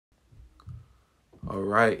All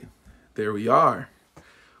right, there we are.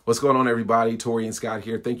 What's going on, everybody? Tori and Scott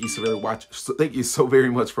here. Thank you so very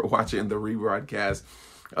much for watching the rebroadcast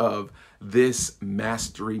of this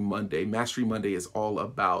Mastery Monday. Mastery Monday is all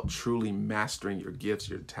about truly mastering your gifts,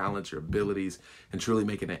 your talents, your abilities, and truly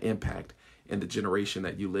making an impact in the generation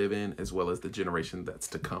that you live in, as well as the generation that's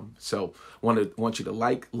to come. So, want you to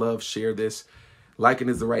like, love, share this. Liking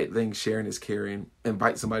is the right thing. Sharing is caring.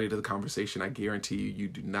 Invite somebody to the conversation. I guarantee you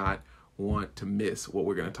do not want to miss what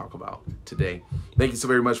we're going to talk about today. Thank you so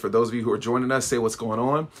very much for those of you who are joining us. Say what's going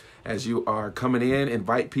on as you are coming in.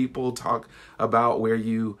 Invite people. Talk about where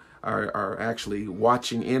you are actually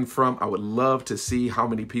watching in from. I would love to see how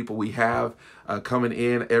many people we have coming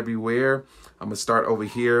in everywhere. I'm going to start over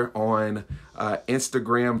here on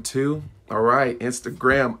Instagram too. All right,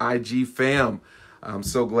 Instagram, IG fam. I'm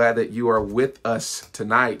so glad that you are with us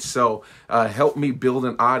tonight. So help me build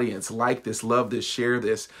an audience. Like this, love this, share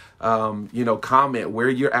this, comment where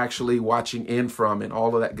you're actually watching in from and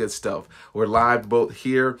all of that good stuff. We're live both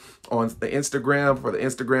here on the Instagram for the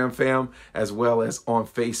Instagram fam, as well as on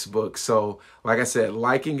Facebook. So like I said,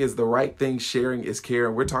 liking is the right thing. Sharing is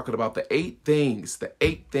caring. We're talking about the eight things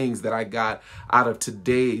that I got out of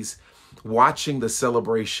today's watching the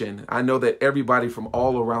celebration. I know that everybody from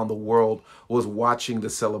all around the world was watching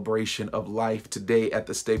the celebration of life today at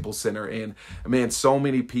the Staples Center. And man, so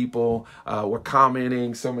many people were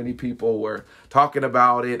commenting, so many people were talking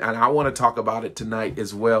about it. And I want to talk about it tonight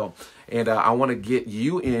as well. And I want to get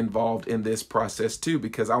you involved in this process too,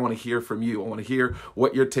 because I want to hear from you. I want to hear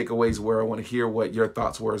what your takeaways were. I want to hear what your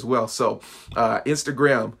thoughts were as well. So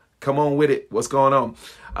Instagram, come on with it. What's going on?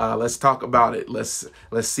 Let's talk about it. Let's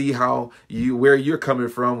see where you're coming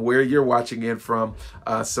from, where you're watching in from.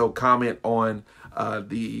 So comment on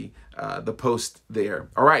the post there.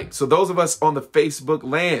 All right. So those of us on the Facebook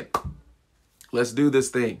land, let's do this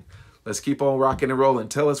thing. Let's keep on rocking and rolling.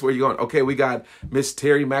 Tell us where you're going. Okay, we got Miss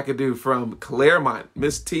Terry McAdoo from Claremont.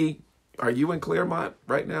 Miss T, are you in Claremont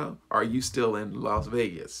right now? Are you still in Las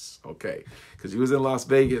Vegas? Okay, because you was in Las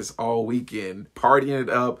Vegas all weekend, partying it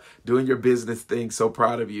up, doing your business thing. So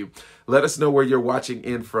proud of you. Let us know where you're watching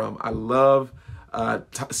in from. I love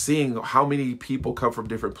seeing how many people come from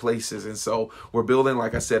different places. And so we're building,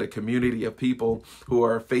 like I said, a community of people who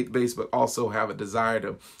are faith-based, but also have a desire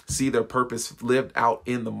to see their purpose lived out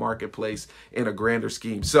in the marketplace in a grander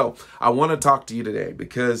scheme. So I want to talk to you today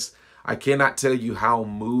because I cannot tell you how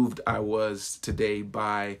moved I was today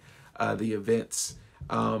by the events.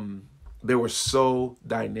 They were so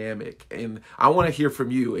dynamic. And I want to hear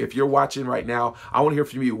from you. If you're watching right now, I want to hear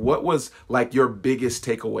from you. What was like your biggest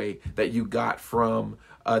takeaway that you got from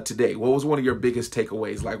today? What was one of your biggest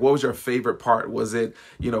takeaways? Like, what was your favorite part? Was it,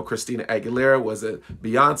 Christina Aguilera? Was it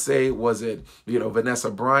Beyonce? Was it,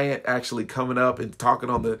 Vanessa Bryant actually coming up and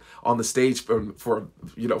talking on the stage for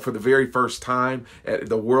the very first time?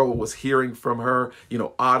 The world was hearing from her,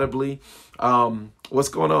 audibly. What's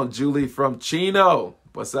going on, Julie from Chino?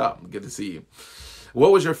 What's up? Good to see you.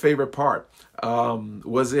 What was your favorite part?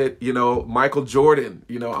 Was it, Michael Jordan?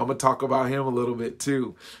 I'm going to talk about him a little bit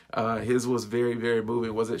too. His was very, very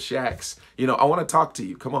moving. Was it Shaq's? I want to talk to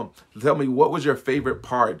you. Come on. Tell me, what was your favorite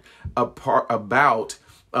part about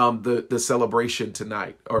the celebration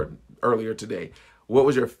tonight or earlier today? What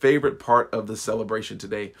was your favorite part of the celebration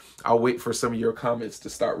today? I'll wait for some of your comments to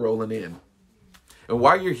start rolling in. And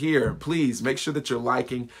while you're here, please make sure that you're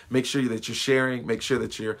liking, make sure that you're sharing, make sure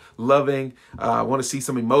that you're loving. I want to see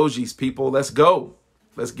some emojis, people. Let's go.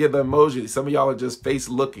 Let's give the emojis. Some of y'all are just face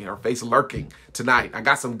looking or face lurking tonight. I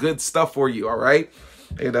got some good stuff for you, all right?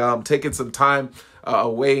 And I'm taking some time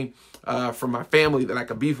away from my family that I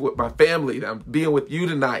can be with my family. I'm being with you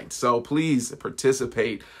tonight. So please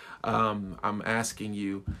participate. I'm asking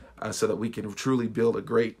you so that we can truly build a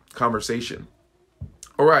great conversation.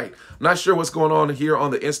 All right. I'm not sure what's going on here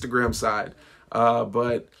on the Instagram side,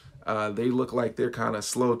 but they look like they're kind of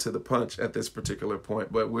slow to the punch at this particular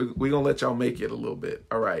point. But we're going to let y'all make it a little bit.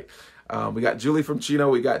 All right. We got Julie from Chino.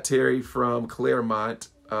 We got Terry from Claremont.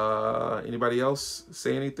 Anybody else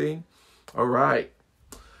say anything? All right.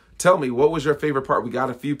 Tell me, what was your favorite part? We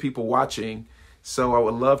got a few people watching, so I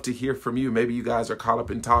would love to hear from you. Maybe you guys are caught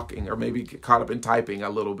up in talking or maybe caught up in typing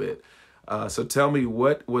a little bit. So tell me,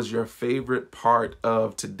 what was your favorite part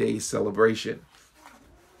of today's celebration?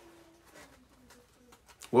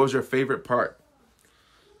 What was your favorite part?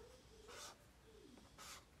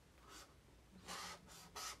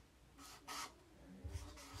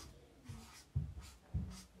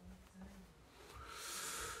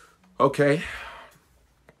 Okay.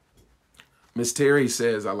 Miss Terry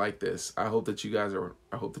says, I like this. I hope that you guys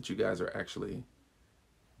are actually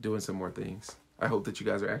doing some more things. I hope that you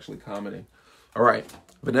guys are actually commenting. All right.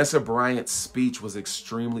 Vanessa Bryant's speech was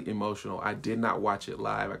extremely emotional. I did not watch it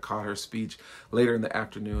live. I caught her speech later in the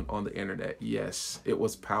afternoon on the internet. Yes, it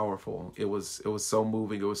was powerful. It was so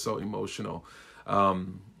moving. It was so emotional.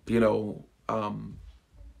 You know,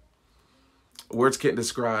 words can't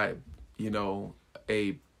describe,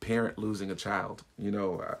 a parent losing a child.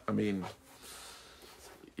 I mean,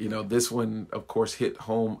 this one, of course, hit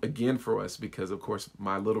home again for us because, of course,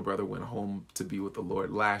 my little brother went home to be with the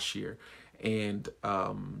Lord last year. And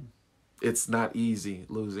it's not easy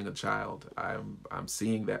losing a child. I'm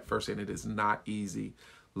seeing that firsthand. It is not easy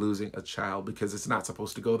losing a child because it's not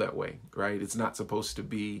supposed to go that way, right? It's not supposed to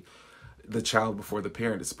be the child before the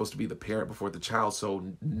parent. It's supposed to be the parent before the child. So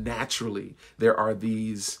naturally, there are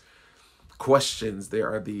these questions.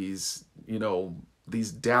 There are these,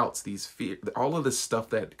 these doubts, these fears, all of this stuff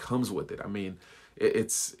that comes with it. I mean,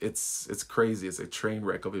 it's crazy. It's a train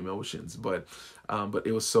wreck of emotions, but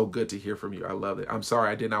it was so good to hear from you. I love it. I'm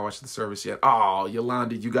sorry I did not watch the service yet. Oh,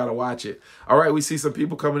 Yolanda, you got to watch it. All right. We see some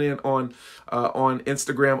people coming in on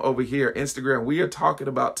Instagram over here. Instagram, we are talking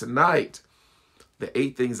about tonight the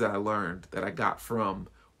 8 things that I learned that I got from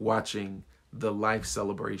watching the life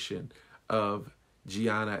celebration of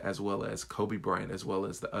Gianna, as well as Kobe Bryant, as well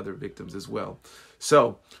as the other victims as well.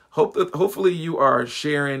 So hopefully you are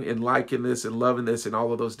sharing and liking this and loving this and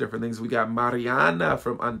all of those different things. We got Mariana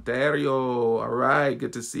from Ontario. All right.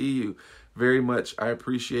 Good to see you very much. I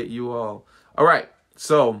appreciate you all. All right.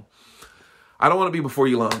 So I don't want to be before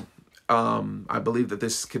you long. I believe that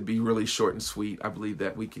this could be really short and sweet. I believe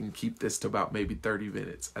that we can keep this to about maybe 30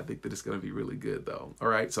 minutes. I think that it's going to be really good, though. All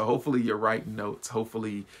right. So hopefully you're writing notes.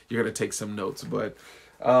 Hopefully you're going to take some notes. But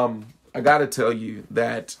I got to tell you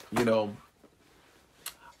that,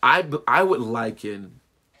 I would liken,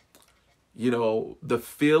 the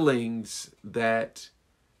feelings that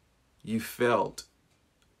you felt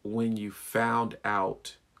when you found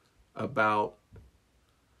out about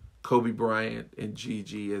Kobe Bryant and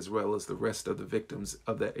Gigi, as well as the rest of the victims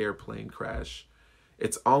of that airplane crash.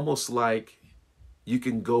 It's almost like you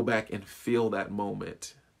can go back and feel that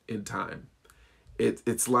moment in time.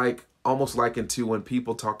 It's like almost like into when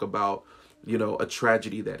people talk about, a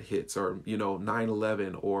tragedy that hits, or,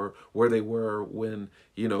 9/11, or where they were when,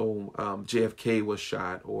 JFK was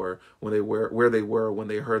shot, or when where they were when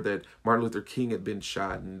they heard that Martin Luther King had been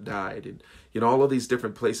shot and died, and, all of these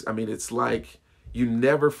different places. I mean, it's like, you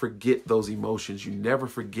never forget those emotions. You never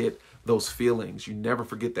forget those feelings. You never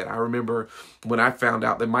forget that. I remember when I found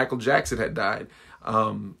out that Michael Jackson had died.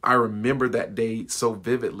 I remember that day so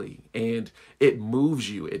vividly, and it moves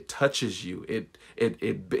you. It touches you.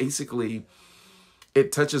 It basically,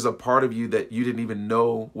 it touches a part of you that you didn't even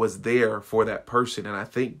know was there for that person. And I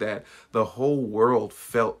think that the whole world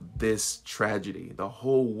felt this tragedy. The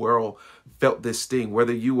whole world felt this sting,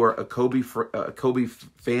 whether you were a Kobe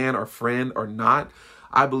fan or friend or not.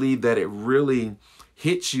 I believe that it really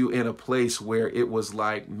hit you in a place where it was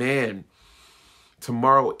like, man,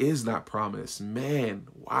 tomorrow is not promised. Man,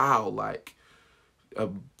 wow, like a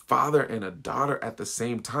father and a daughter at the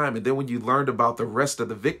same time. And then when you learned about the rest of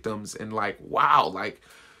the victims, and like, wow, like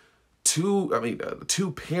two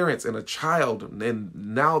parents and a child, and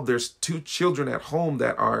now there's 2 children at home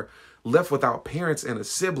that are left without parents and a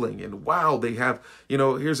sibling. And wow, they have,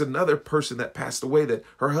 here's another person that passed away, that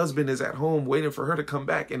her husband is at home waiting for her to come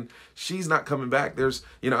back, and she's not coming back. There's,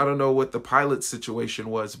 I don't know what the pilot situation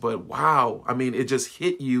was, but wow, I mean, it just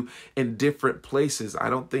hit you in different places. I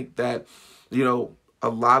don't think that, a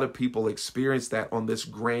lot of people experience that on this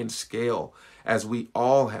grand scale, as we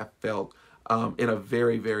all have felt in a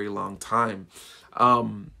very, very long time.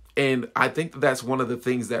 And I think that's one of the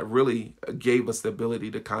things that really gave us the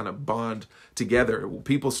ability to kind of bond together.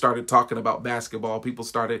 People started talking about basketball. People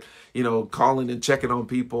started, calling and checking on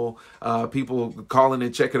people. People calling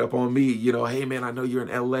and checking up on me. Hey man, I know you're in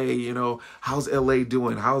LA. How's LA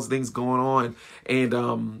doing? How's things going on?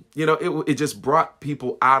 And it just brought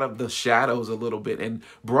people out of the shadows a little bit and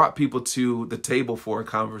brought people to the table for a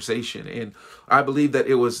conversation. And I believe that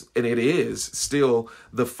it was, and it is still,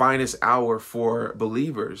 the finest hour for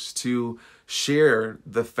believers to share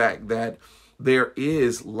the fact that there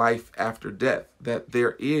is life after death, that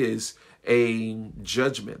there is a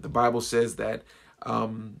judgment. The Bible says that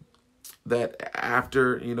that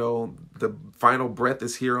after, the final breath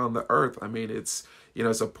is here on the earth. I mean, it's,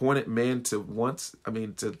 it's appointed man to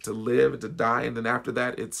to live and to die. And then after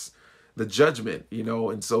that, it's the judgment,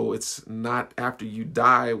 and so it's not after you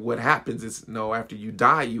die what happens. It's no, after you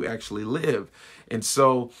die, you actually live. And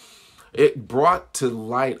so it brought to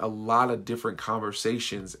light a lot of different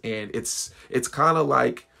conversations. And it's kind of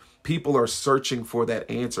like, people are searching for that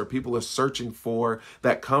answer. People are searching for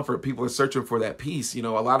that comfort. People are searching for that peace. A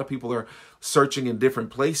lot of people are searching in different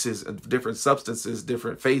places, different substances,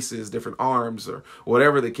 different faces, different arms, or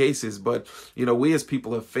whatever the case is. But, we as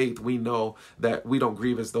people of faith, we know that we don't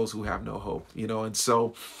grieve as those who have no hope, and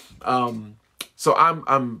so, so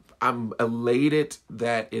I'm elated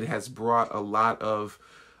that it has brought a lot of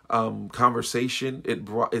conversation.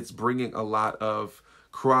 It's bringing a lot of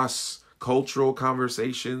cross-cultural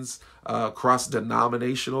conversations,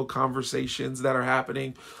 cross-denominational conversations that are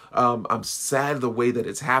happening. I'm sad the way that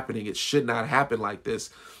it's happening. It should not happen like this.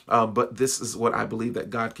 But this is what I believe that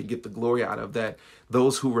God can get the glory out of, that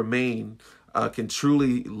those who remain can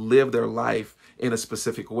truly live their life in a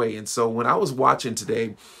specific way. And so when I was watching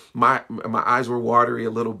today, my eyes were watery a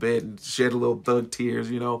little bit and shed a little thug tears,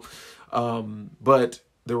 but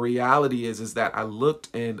the reality is that I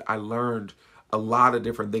looked and I learned a lot of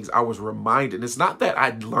different things. I was reminded. It's not that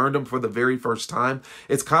I learned them for the very first time.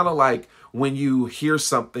 It's kind of like when you hear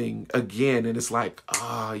something again and it's like,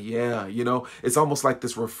 yeah, it's almost like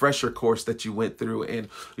this refresher course that you went through. And,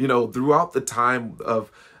 throughout the time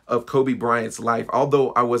of Kobe Bryant's life,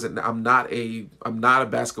 although I'm not a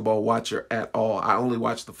basketball watcher at all. I only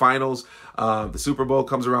watch the finals. The Super Bowl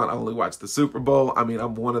comes around, I only watch the Super Bowl.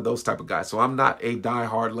 I'm one of those type of guys. So I'm not a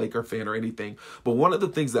diehard Laker fan or anything. But one of the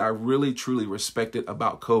things that I really, truly respected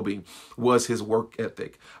about Kobe was his work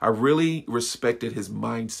ethic. I really respected his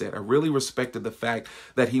mindset. I really respected the fact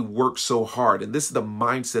that he worked so hard. And this is the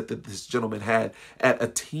mindset that this gentleman had at a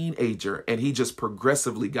teenager. And he just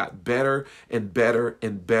progressively got better and better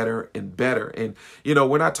and better and better. And,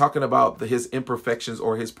 we're not talking about his imperfections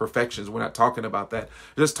or his perfections. We're not talking about that.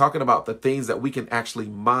 We're just talking about the things that we can actually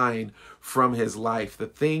mine from his life, the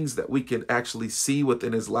things that we can actually see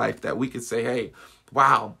within his life that we can say, hey,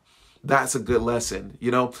 wow, that's a good lesson.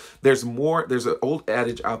 There's an old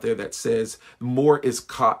adage out there that says more is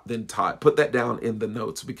caught than taught. Put that down in the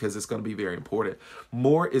notes because it's going to be very important.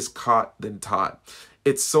 More is caught than taught.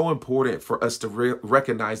 It's so important for us to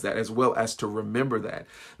recognize that, as well as to remember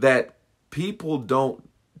that people don't,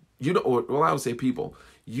 I would say people,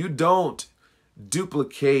 you don't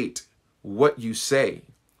duplicate what you say,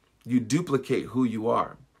 you duplicate who you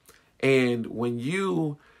are. And when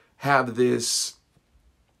you have this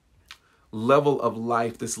level of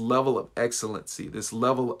life, this level of excellency, this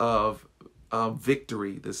level of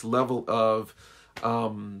victory, this level of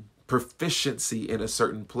proficiency in a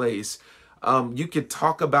certain place, you can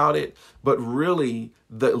talk about it, but really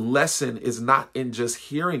the lesson is not in just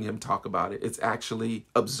hearing him talk about it. It's actually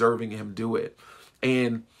observing him do it.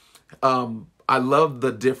 And I love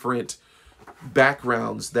the different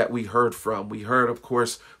backgrounds that we heard from. We heard, of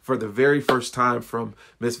course, for the very first time from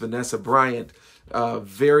Miss Vanessa Bryant.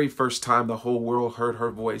 Very first time the whole world heard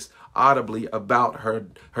her voice audibly about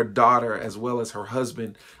her daughter as well as her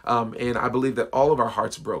husband. And I believe that all of our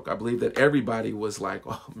hearts broke. I believe that everybody was like,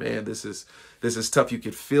 oh man, this is tough. You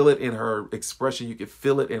could feel it in her expression. You could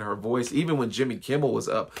feel it in her voice. Even when Jimmy Kimmel was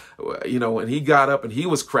up, when he got up and he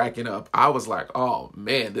was cracking up, I was like, oh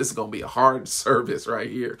man, this is going to be a hard service right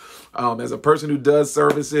here. As a person who does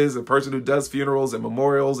services, a person who does funerals and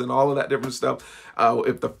memorials and all of that different stuff,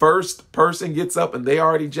 if the first person gets up and they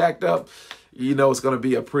already jacked up, it's going to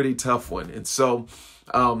be a pretty tough one. And so,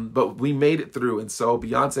 but we made it through. And so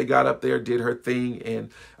Beyonce got up there, did her thing, and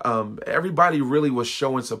everybody really was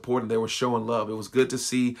showing support and they were showing love. It was good to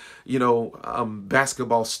see,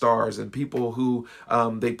 basketball stars and people who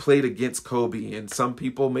they played against Kobe, and some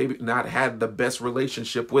people maybe not had the best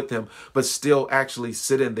relationship with him, but still actually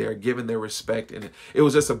sitting there giving their respect. And it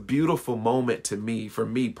was just a beautiful moment to me, for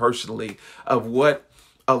me personally, of what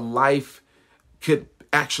a life could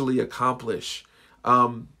actually accomplish.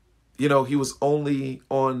 He was only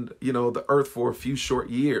on, the earth for a few short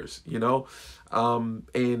years,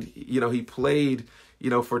 and, he played,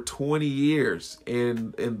 for 20 years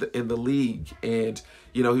in the league, and,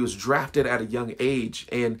 he was drafted at a young age,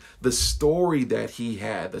 and the story that he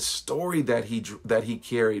had, the story that he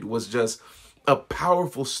carried was just a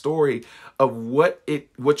powerful story of what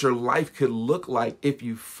your life could look like if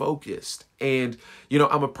you focused. And,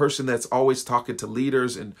 I'm a person that's always talking to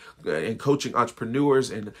leaders and coaching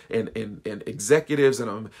entrepreneurs and executives, and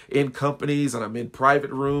I'm in companies and I'm in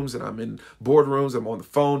private rooms and I'm in boardrooms. I'm on the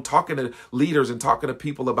phone talking to leaders and talking to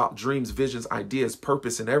people about dreams, visions, ideas,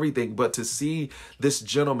 purpose, and everything. But to see this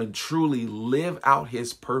gentleman truly live out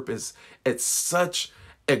his purpose at such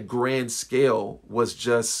a grand scale was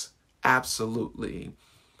just absolutely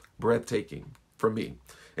breathtaking for me.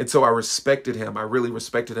 And so I respected him. I really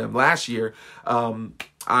respected him. Last year,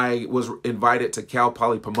 I was invited to Cal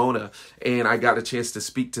Poly Pomona, and I got a chance to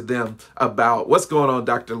speak to them about what's going on,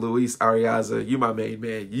 Dr. Luis Ariaza. You my main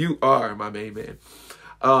man. You are my main man.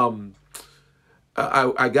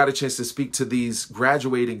 I got a chance to speak to these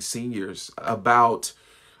graduating seniors about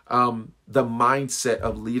the mindset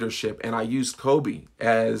of leadership. And I used Kobe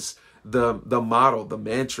as the model, the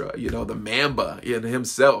mantra, the Mamba in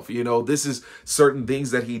himself. This is certain things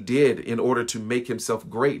that he did in order to make himself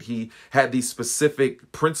great. He had these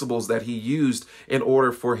specific principles that he used in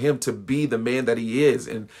order for him to be the man that he is.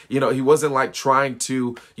 And, he wasn't like trying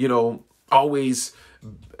to, always,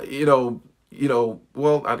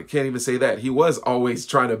 well, I can't even say that. He was always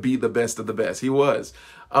trying to be the best of the best. He was.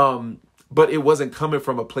 But it wasn't coming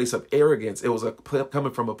from a place of arrogance. It was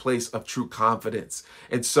coming from a place of true confidence.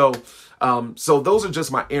 And so those are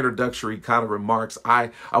just my introductory kind of remarks.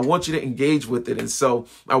 I want you to engage with it. And so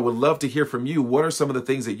I would love to hear from you. What are some of the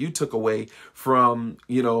things that you took away from,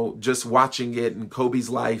 just watching it and Kobe's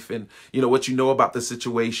life and, what you know about the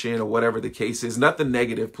situation or whatever the case is? Nothing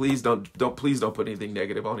negative. Please don't put anything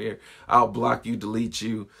negative on here. I'll block you, delete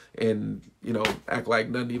you, and, act like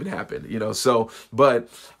nothing even happened, but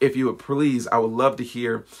if you would please, I would love to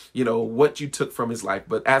hear, what you took from his life.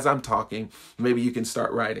 But as I'm talking, maybe you can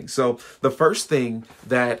start writing. So the first thing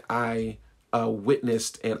that I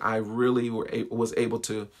witnessed and I really was able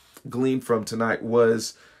to glean from tonight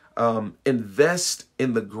was invest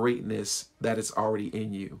in the greatness that is already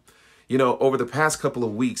in you. Over the past couple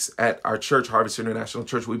of weeks at our church, Harvest International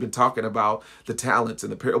Church, we've been talking about the talents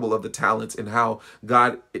and the parable of the talents and how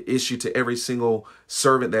God issued to every single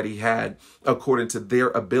servant that he had according to their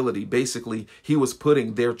ability. Basically, he was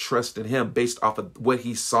putting their trust in him based off of what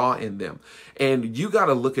he saw in them. And you got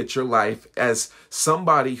to look at your life as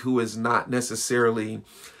somebody who is not necessarily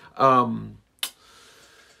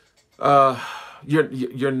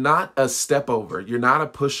you're not a step over. You're not a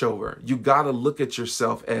pushover. You got to look at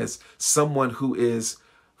yourself as someone who is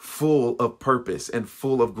full of purpose and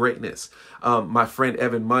full of greatness. My friend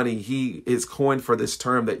Evan Money, he is coined for this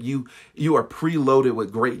term that you are preloaded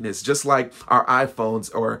with greatness, just like our iPhones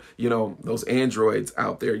or, those Androids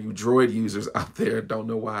out there, you Droid users out there, don't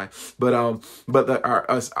know why, but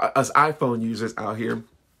us iPhone users out here.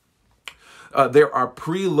 There are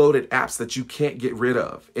preloaded apps that you can't get rid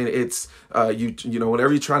of. And it's,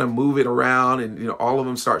 whenever you're trying to move it around and, all of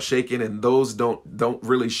them start shaking and those don't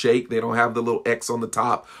really shake. They don't have the little X on the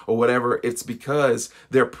top or whatever. It's because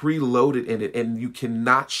they're preloaded in it and you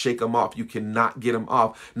cannot shake them off. You cannot get them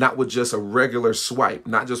off, not with just a regular swipe,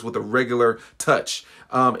 not just with a regular touch.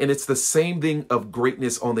 And it's the same thing of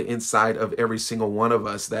greatness on the inside of every single one of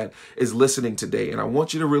us that is listening today. And I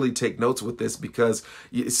want you to really take notes with this because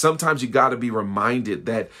sometimes you got to be reminded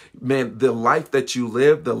that, man, the life that you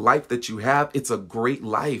live, the life that you have, it's a great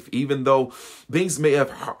life. Even though things may have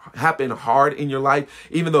happened hard in your life,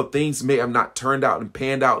 even though things may have not turned out and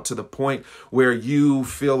panned out to the point where you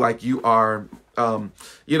feel like you are on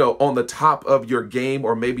the top of your game,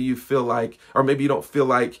 or maybe you feel like, or maybe you don't feel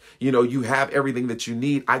like, you have everything that you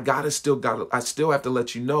need. I still have to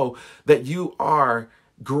let you know that you are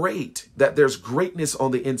great, that there's greatness on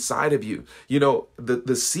the inside of you.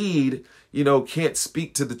 The seed, can't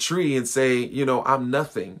speak to the tree and say, I'm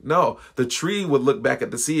nothing. No, the tree would look back at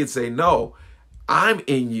the seed and say, no, I'm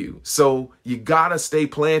in you. So you got to stay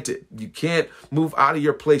planted. You can't move out of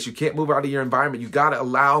your place. You can't move out of your environment. You got to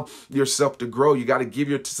allow yourself to grow. You got to give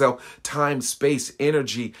yourself time, space,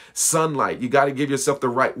 energy, sunlight. You got to give yourself the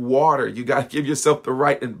right water. You got to give yourself the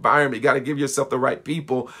right environment. You got to give yourself the right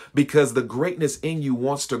people, because the greatness in you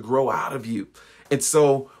wants to grow out of you. And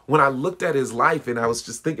so when I looked at his life and I was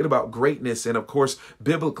just thinking about greatness, and of course,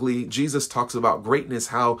 biblically, Jesus talks about greatness,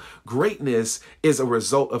 how greatness is a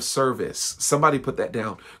result of service. Somebody put that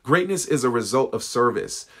down. Greatness is a result of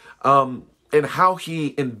service. And how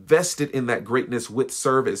he invested in that greatness with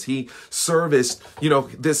service. He serviced,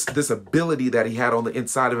 this ability that he had on the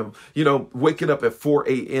inside of him, waking up at 4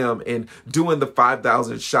 a.m. and doing the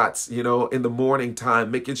 5,000 shots, in the morning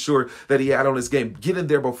time, making sure that he had on his game, getting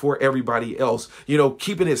there before everybody else,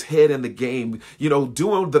 keeping his head in the game,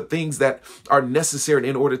 doing the things that are necessary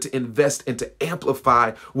in order to invest and to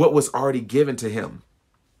amplify what was already given to him.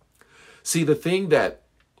 See, the thing that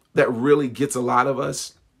really gets a lot of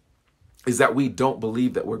us is that we don't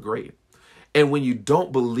believe that we're great. And when you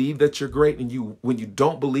don't believe that you're great, and when you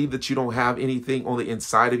don't believe that you don't have anything on the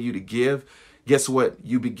inside of you to give, guess what?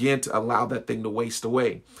 You begin to allow that thing to waste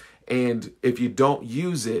away. And if you don't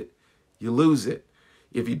use it, you lose it.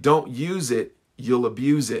 If you don't use it, you'll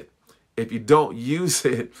abuse it. If you don't use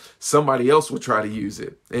it, somebody else will try to use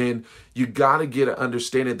it. And, you got to get an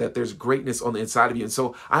understanding that there's greatness on the inside of you. And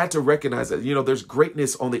so I had to recognize that, there's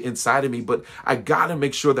greatness on the inside of me, but I got to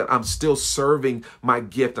make sure that I'm still serving my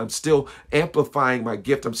gift. I'm still amplifying my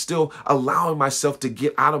gift. I'm still allowing myself to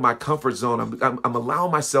get out of my comfort zone. I'm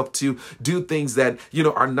allowing myself to do things that,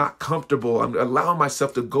 are not comfortable. I'm allowing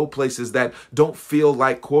myself to go places that don't feel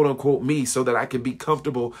like quote unquote me, so that I can be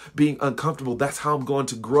comfortable being uncomfortable. That's how I'm going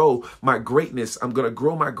to grow my greatness. I'm going to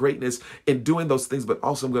grow my greatness in doing those things, but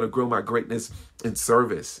also I'm going to grow my greatness in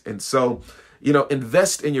service. And so,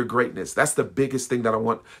 invest in your greatness. That's the biggest thing that I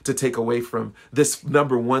want to take away from this.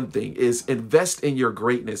 Number one thing is invest in your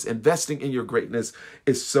greatness. Investing in your greatness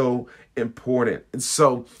is so important. And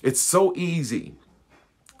so it's so easy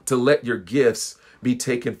to let your gifts be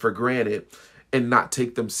taken for granted and not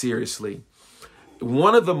take them seriously.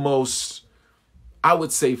 One of the most, I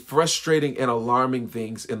would say, frustrating and alarming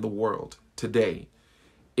things in the world today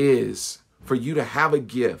is for you to have a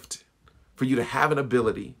gift, for you to have an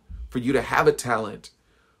ability, for you to have a talent,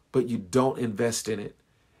 but you don't invest in it.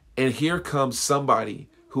 And here comes somebody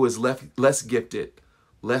who is less gifted,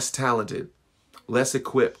 less talented, less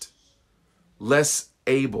equipped, less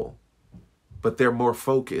able, but they're more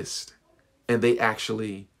focused, and they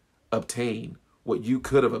actually obtain what you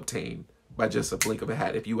could have obtained by just a blink of a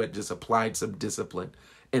hat if you had just applied some discipline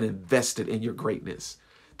and invested in your greatness.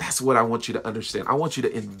 That's what I want you to understand. I want you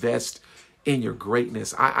to invest in your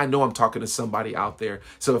greatness. I know I'm talking to somebody out there.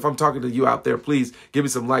 So if I'm talking to you out there, please give me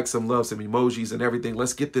some likes, some love, some emojis and everything.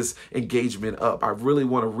 Let's get this engagement up. I really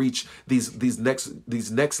want to reach these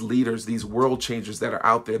next leaders, these world changers that are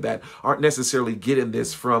out there that aren't necessarily getting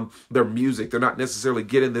this from their music. They're not necessarily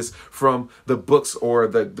getting this from the books or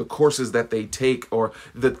the courses that they take or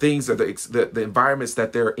the things or the environments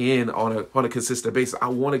that they're in on a consistent basis. I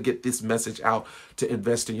want to get this message out to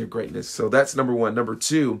invest in your greatness. So that's number one. Number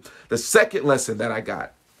two, the second lesson that I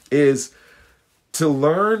got is to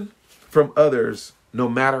learn from others, no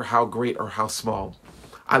matter how great or how small.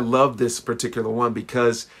 I love this particular one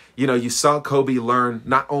because, you saw Kobe learn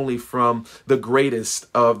not only from the greatest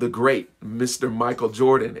of the great, Mr. Michael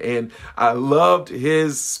Jordan. And I loved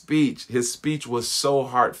his speech. His speech was so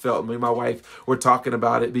heartfelt. Me and my wife were talking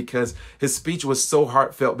about it because his speech was so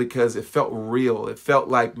heartfelt because it felt real. It felt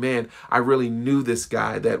like, man, I really knew this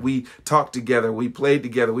guy, that we talked together, we played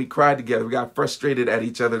together, we cried together, we got frustrated at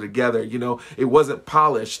each other together. It wasn't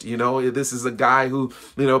polished. This is a guy who,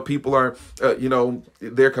 people are,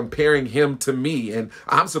 they're comparing him to me and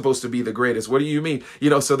I'm supposed to be the greatest. What do you mean?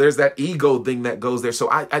 So there's that ego thing that goes there. So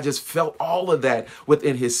I just felt all of that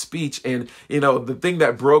within his speech. And, the thing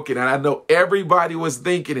that broke it, and I know everybody was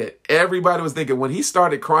thinking it. Everybody was thinking when he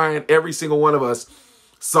started crying, every single one of us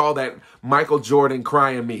saw that Michael Jordan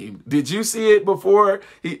crying meme. Did you see it before?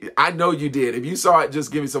 I know you did. If you saw it,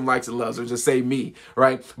 just give me some likes and loves or just say me,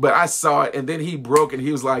 right? But I saw it and then he broke and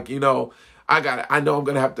he was like, I got it. I know I'm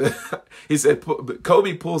going to have to, he said,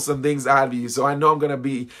 Kobe pulled some things out of you. So I know I'm going to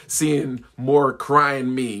be seeing more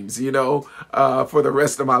crying memes, for the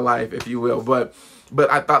rest of my life, if you will. But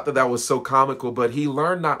I thought that was so comical. But he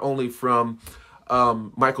learned not only from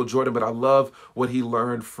Michael Jordan, but I love what he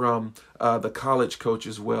learned from the college coach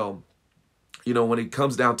as well. When it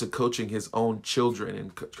comes down to coaching his own children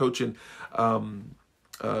and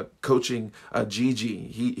coaching Gigi,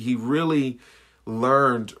 he really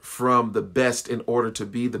learned from the best in order to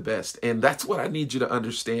be the best. And that's what I need you to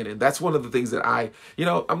understand. And that's one of the things that I'm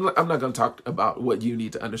not going to talk about what you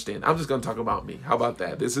need to understand. I'm just going to talk about me. How about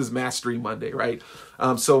that? This is Mastery Monday, right?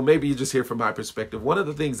 So maybe you just hear from my perspective. One of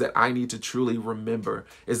the things that I need to truly remember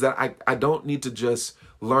is that I don't need to just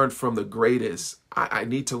learn from the greatest. I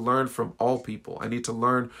need to learn from all people. I need to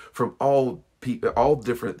learn from all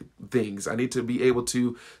different things. I need to be able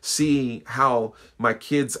to see how my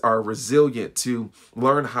kids are resilient, to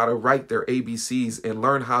learn how to write their ABCs and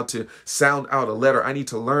learn how to sound out a letter. I need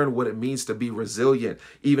to learn what it means to be resilient,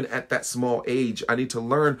 even at that small age. I need to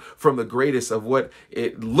learn from the greatest of what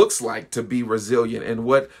it looks like to be resilient and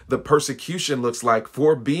what the persecution looks like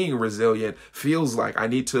for being resilient feels like. I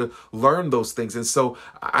need to learn those things. And so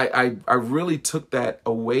I really took that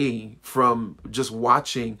away from just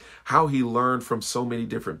watching how he learned from so many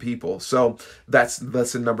different people. So that's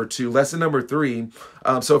lesson number two. Lesson number three.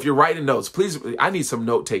 So if you're writing notes, please, I need some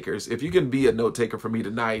note takers. If you can be a note taker for me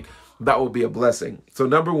tonight, that will be a blessing. So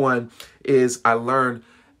number one is I learned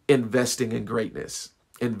investing in greatness.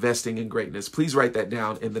 Investing in greatness. Please write that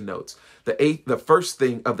down in the notes. The first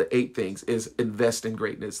thing of the 8 things is invest in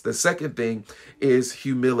greatness. The second thing is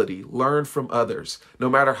humility. Learn from others, no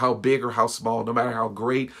matter how big or how small, no matter how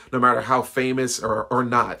great, no matter how famous or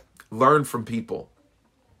not. Learn from people.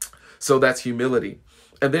 So that's humility.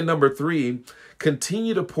 And then number 3,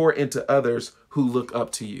 continue to pour into others who look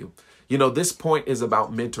up to you. You know, this point is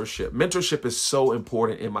about mentorship. Mentorship is so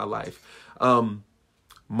important in my life.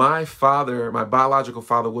 My father, my biological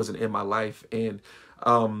father, wasn't in my life, and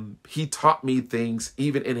he taught me things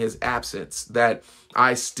even in his absence that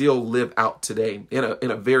I still live out today in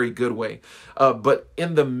a very good way. But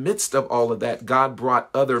in the midst of all of that, God brought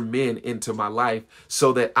other men into my life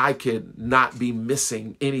so that I could not be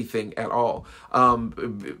missing anything at all.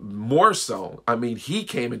 More so, I mean, he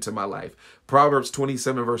came into my life. Proverbs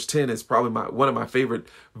 27 verse 10 is probably one of my favorite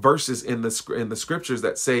verses in the scriptures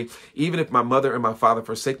that say, even if my mother and my father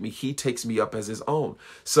forsake me, he takes me up as his own.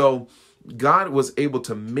 So God was able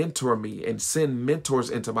to mentor me and send mentors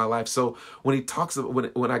into my life. So when he talks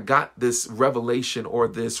about, when I got this revelation or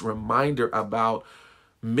this reminder about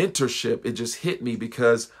mentorship, it just hit me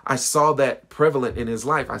because I saw that prevalent in his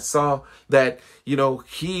life. I saw that, you know,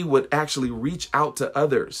 he would actually reach out to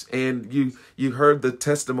others. And you heard the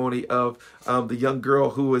testimony of the young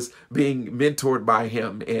girl who was being mentored by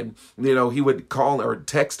him. And, you know, he would call or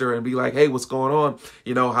text her and be like, hey, what's going on?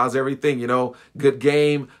 You know, how's everything? You know, good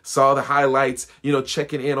game, saw the highlights, you know,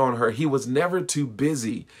 checking in on her. He was never too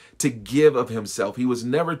busy to give of himself. He was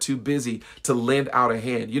never too busy to lend out a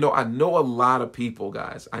hand. You know, I know a lot of people,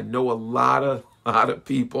 guys. I know a lot of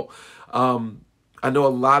people. I know a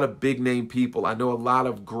lot of big name people. I know a lot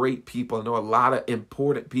of great people. I know a lot of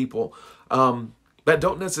important people that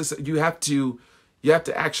don't necessarily, you have to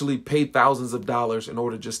actually pay thousands of dollars in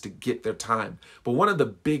order just to get their time. But one of the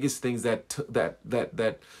biggest things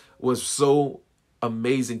that was so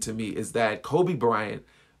amazing to me is that Kobe Bryant,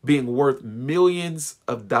 being worth millions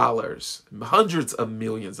of dollars, hundreds of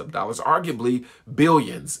millions of dollars, arguably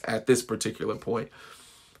billions at this particular point.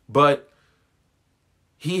 But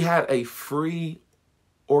he had a free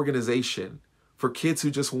organization for kids who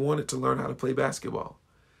just wanted to learn how to play basketball.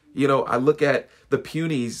 You know, I look at the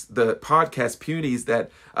Punies, the podcast Punies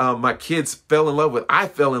that my kids fell in love with. I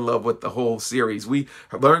fell in love with the whole series. We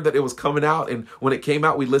learned that it was coming out. And when it came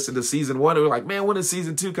out, we listened to season 1. And we were like, man, when is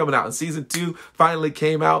season 2 coming out? And season 2 finally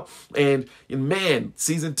came out. And man,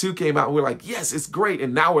 season 2 came out. And we're like, yes, it's great.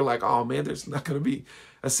 And now we're like, oh, man, there's not going to be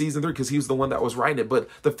a season 3 because he was the one that was writing it. But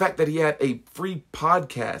the fact that he had a free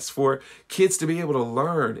podcast for kids to be able to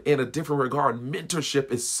learn in a different regard,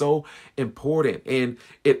 mentorship is so important. And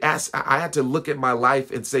I had to look at my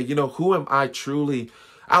life and say, you know, who am I truly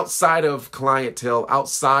outside of clientele,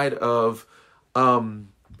 outside of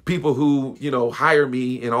people who, you know, hire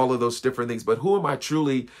me and all of those different things, but who am I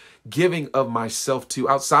truly giving of myself to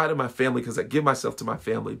outside of my family? Because I give myself to my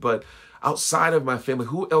family, but outside of my family,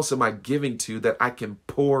 who else am I giving to that I can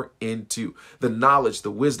pour into the knowledge,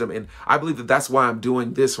 the wisdom? And I believe that that's why I'm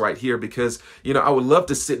doing this right here, because, you know, I would love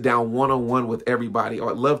to sit down one-on-one with everybody.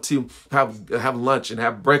 I'd love to have lunch and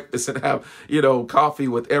have breakfast and have, you know, coffee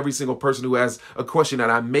with every single person who has a question.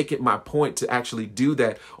 And I make it my point to actually do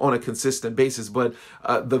that on a consistent basis. But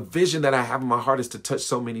the vision that I have in my heart is to touch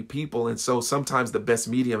so many people. And so sometimes the best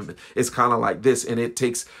medium is kind of like this. And it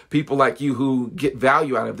takes people like you who get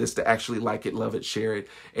value out of this to actually like it, love it, share it,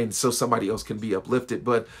 and so somebody else can be uplifted.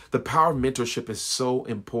 But the power of mentorship is so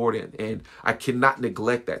important, and I cannot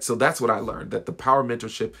neglect that. So that's what I learned, that the power of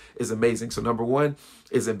mentorship is amazing. So number 1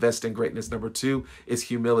 is invest in greatness. Number 2 is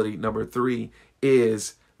humility. Number 3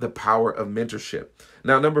 is the power of mentorship.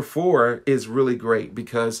 Now, number 4 is really great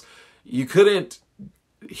because you couldn't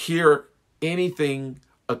hear anything,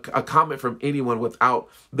 a comment from anyone without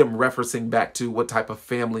them referencing back to what type of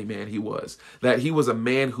family man he was. That he was a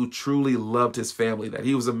man who truly loved his family. That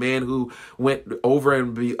he was a man who went over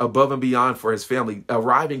and above and beyond for his family.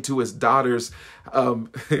 Arriving to his daughter's,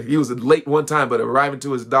 he was late one time, but arriving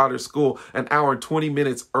to his daughter's school an hour and 20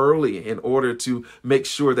 minutes early in order to make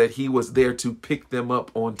sure that he was there to pick them up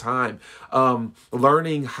on time.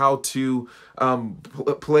 Learning how to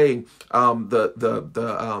play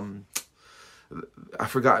I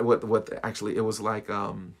forgot what actually it was like.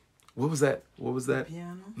 What was that?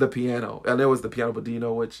 Piano. The piano. And there was the piano, but do you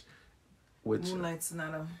know which? Moonlight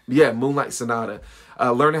Sonata. Yeah, Moonlight Sonata.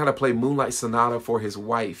 Learning how to play Moonlight Sonata for his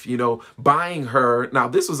wife. You know, buying her. Now,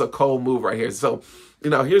 this was a cold move right here. So, you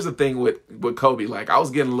know, here's the thing with Kobe. Like, I was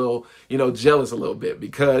getting a little, you know, jealous a little bit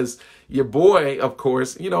because your boy, of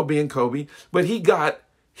course, you know, being Kobe, but he got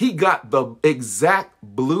the exact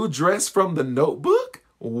blue dress from The Notebook.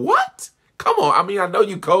 What? Come on. I mean, I know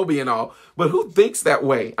you Kobe and all, but who thinks that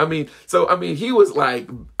way? I mean, he was like,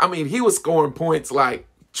 he was scoring points, like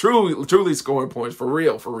truly scoring points for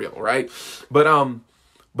real, right?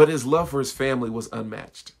 But his love for his family was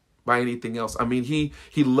unmatched. by anything else. I mean, he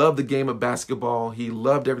loved the game of basketball. He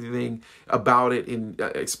loved everything about it, and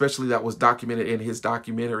especially that was documented in his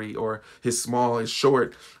documentary or his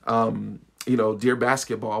short, Dear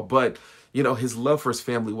Basketball. But, his love for his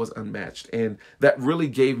family was unmatched. And that really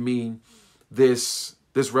gave me this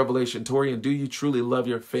revelation. Torian, do you truly love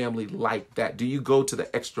your family like that? Do you go to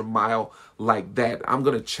the extra mile like that? I'm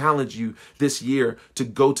going to challenge you this year to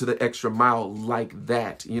go to the extra mile like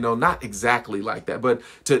that. Not exactly like that, but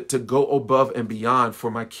to go above and beyond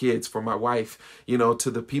for my kids, for my wife,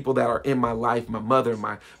 to the people that are in my life, my mother,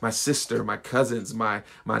 my sister, my cousins, my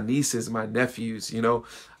nieces, my nephews,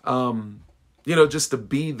 just to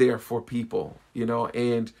be there for people,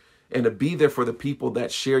 and to be there for the people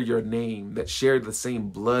that share your name, that share the same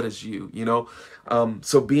blood as you,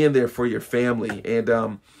 so being there for your family.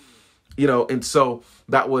 And, and so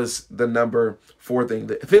that was the number 4 thing.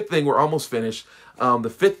 The 5th thing, we're almost finished. The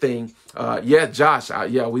 5th thing, Josh,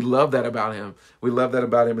 we love that about him. We love that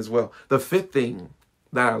about him as well. The 5th thing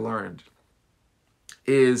that I learned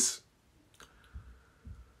is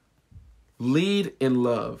lead in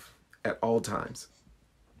love at all times.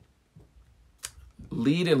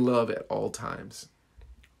 Lead in love at all times.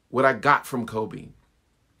 What I got from Kobe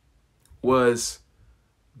was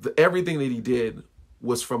everything that he did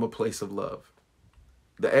was from a place of love.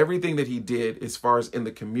 Everything that he did as far as in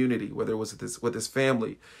the community, whether it was with his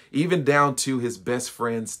family, even down to his best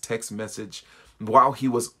friend's text message while he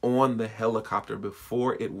was on the helicopter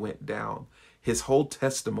before it went down, his whole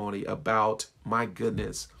testimony about, my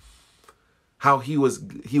goodness, how he was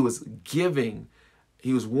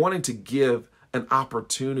wanting to give an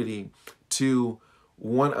opportunity to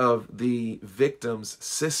one of the victim's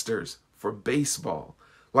sisters for baseball.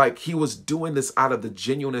 Like, he was doing this out of the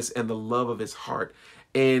genuineness and the love of his heart.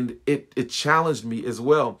 And it challenged me as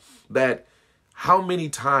well, that how many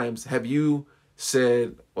times have you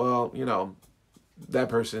said, well, that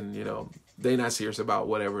person, they're not serious about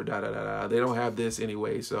whatever, They don't have this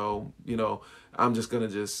anyway. So, I'm just going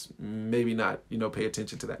to maybe not, pay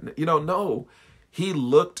attention to that. No. He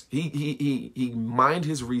looked, he mined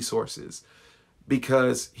his resources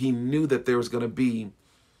because he knew that there was going to be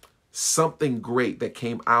something great that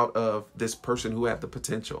came out of this person who had the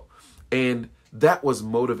potential. And that was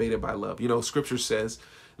motivated by love. Scripture says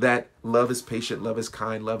that love is patient, love is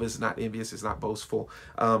kind, love is not envious, it's not boastful.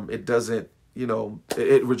 It doesn't,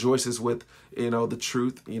 it rejoices with, the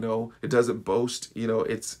truth, it doesn't boast,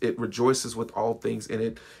 it rejoices with all things,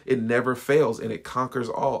 and it never fails, and it conquers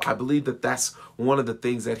all. I believe that that's one of the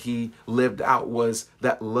things that he lived out, was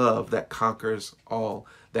that love that conquers all,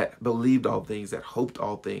 that believed all things, that hoped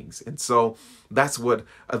all things. And so that's what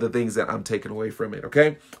are the things that I'm taking away from it.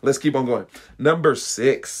 Okay, let's keep on going. Number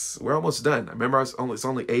 6, we're almost done. I remember it's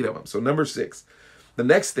only 8 of them. So number 6, the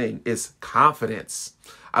next thing is confidence.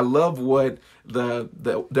 I love what the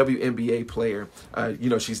WNBA player,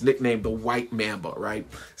 she's nicknamed the White Mamba, right?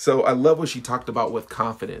 So I love what she talked about with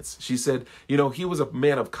confidence. She said, he was a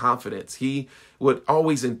man of confidence. He would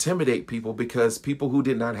always intimidate people because people who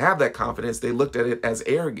did not have that confidence, they looked at it as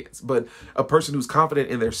arrogance. But a person who's confident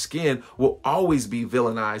in their skin will always be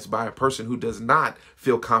villainized by a person who does not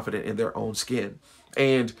feel confident in their own skin.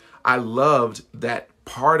 And I loved that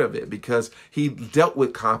part of it because he dealt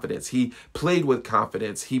with confidence. He played with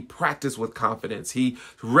confidence. He practiced with confidence. He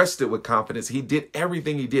rested with confidence. He did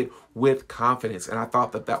everything he did with confidence. And I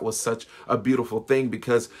thought that was such a beautiful thing,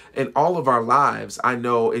 because in all of our lives, I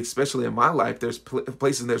know, especially in my life, there's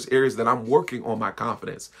places, there's areas that I'm working on my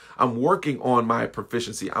confidence. I'm working on my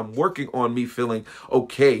proficiency. I'm working on me feeling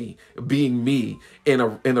okay being me in a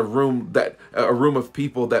room of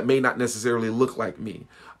people that may not necessarily look like me.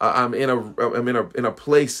 I'm in a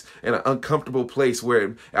place, in an uncomfortable place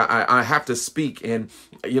where I have to speak, and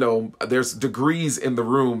there's degrees in the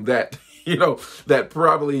room that that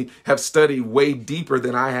probably have studied way deeper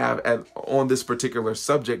than I have on this particular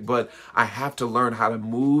subject, but I have to learn how to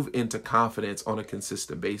move into confidence on a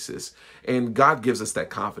consistent basis. And God gives us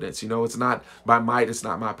that confidence. It's not by might, it's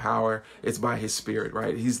not my power, it's by his Spirit,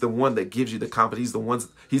 right? He's the one that gives you the confidence.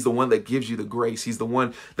 He's the one that gives you the grace. He's the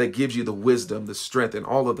one that gives you the wisdom, the strength, and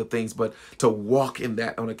all of the things. But to walk in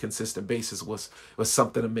that on a consistent basis was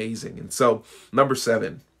something amazing. And so number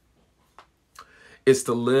 7 is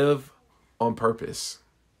to live on purpose.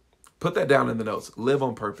 Put that down in the notes. Live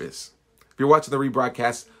on purpose. If you're watching the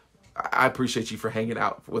rebroadcast, I appreciate you for hanging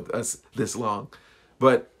out with us this long.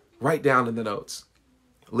 But write down in the notes.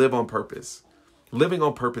 Live on purpose. Living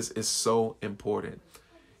on purpose is so important.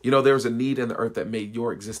 There was a need in the earth that made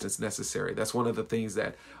your existence necessary. That's one of the things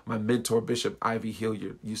that my mentor, Bishop Ivy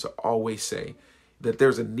Hilliard, used to always say. that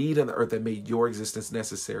there's a need on the earth that made your existence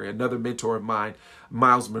necessary. Another mentor of mine,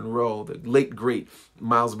 Miles Monroe, the late, great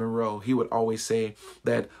Miles Monroe, he would always say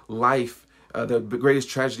that life, the greatest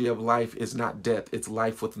tragedy of life is not death, it's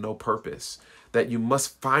life with no purpose. That you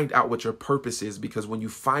must find out what your purpose is, because when you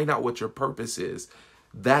find out what your purpose is,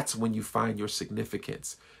 that's when you find your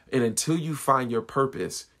significance. And until you find your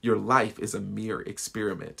purpose, your life is a mere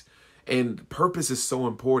experiment. And purpose is so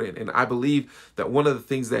important. And I believe that one of the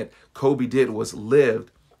things that Kobe did was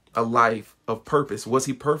lived a life of purpose. Was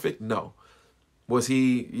he perfect? No. Was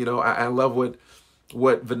he, I love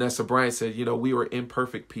what Vanessa Bryant said, we were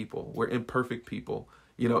imperfect people. We're imperfect people,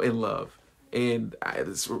 in love. And I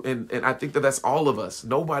think that that's all of us.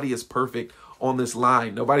 Nobody is perfect on this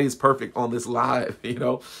line. Nobody is perfect on this live.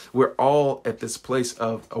 We're all at this place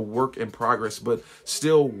of a work in progress, but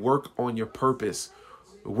still work on your purpose.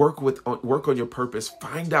 Work on your purpose.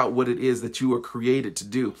 Find out what it is that you were created to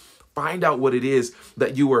do. Find out what it is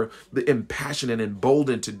that you were impassioned and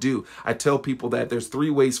emboldened to do. I tell people that there's 3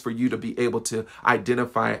 ways for you to be able to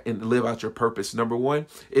identify and live out your purpose. Number 1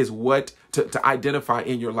 is what to identify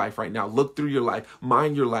in your life right now. Look through your life,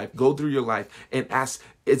 mind your life, go through your life and ask,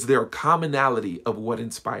 is there a commonality of what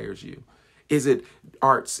inspires you? Is it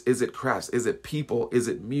arts? Is it crafts? Is it people? Is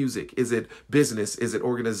it music? Is it business? Is it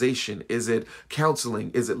organization? Is it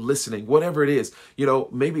counseling? Is it listening? Whatever it is,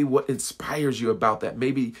 maybe what inspires you about that.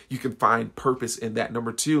 Maybe you can find purpose in that.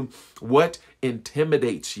 Number 2, what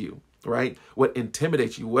intimidates you? Right? What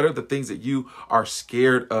intimidates you? What are the things that you are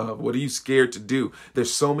scared of? What are you scared to do?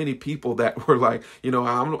 There's so many people that were like, I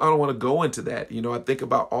don't want to go into that. I think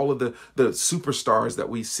about all of the superstars that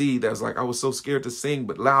we see that's like, I was so scared to sing,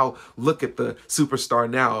 but now look at the superstar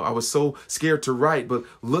now. I was so scared to write, but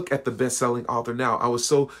look at the best-selling author now. I was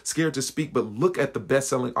so scared to speak, but look at the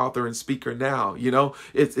best-selling author and speaker now.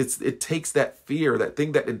 It takes that fear, that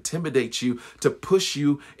thing that intimidates you, to push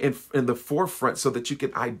you in the forefront so that you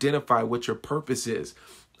can identify what your purpose is.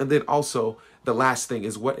 And then also the last thing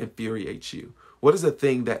is what infuriates you. What is the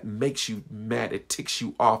thing that makes you mad? It ticks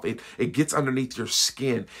you off. It gets underneath your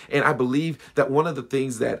skin. And I believe that one of the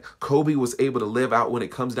things that Kobe was able to live out when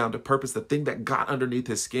it comes down to purpose, the thing that got underneath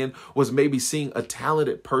his skin was maybe seeing a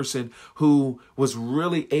talented person who was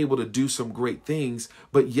really able to do some great things,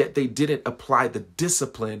 but yet they didn't apply the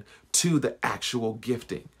discipline to the actual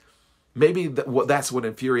gifting. Maybe that's what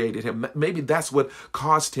infuriated him. Maybe that's what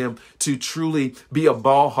caused him to truly be a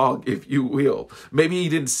ball hog, if you will. Maybe he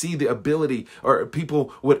didn't see the ability, or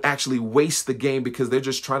people would actually waste the game because they're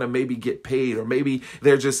just trying to maybe get paid, or maybe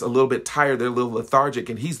they're just a little bit tired, they're a little lethargic,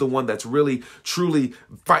 and he's the one that's really, truly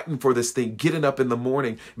fighting for this thing, getting up in the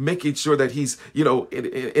morning, making sure that he's,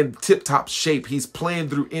 in tip-top shape. He's playing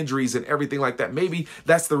through injuries and everything like that. Maybe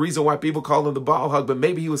that's the reason why people call him the ball hog, but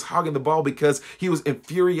maybe he was hogging the ball because he was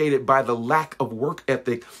infuriated by the lack of work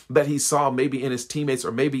ethic that he saw maybe in his teammates,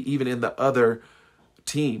 or maybe even in the other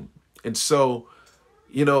team. And so,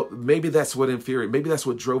 maybe that's what infuriated. Maybe that's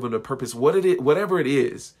what drove him to purpose. Whatever it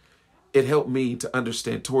is, it helped me to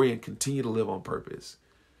understand, Torian, continue to live on purpose.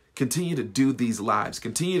 Continue to do these lives.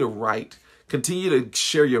 Continue to write. Continue to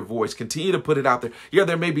share your voice. Continue to put it out there. Yeah,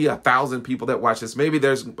 there may be 1,000 people that watch this. Maybe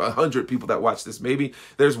there's 100 people that watch this. Maybe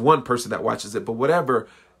there's one person that watches it. But whatever,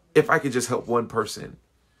 if I could just help one person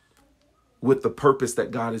with the purpose that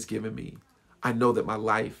God has given me, I know that my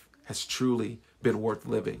life has truly been worth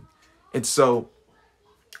living. And so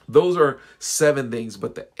those are 7 things.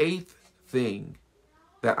 But the 8th thing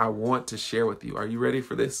that I want to share with you, are you ready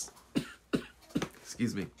for this?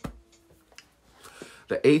 Excuse me.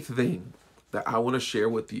 The 8th thing that I want to share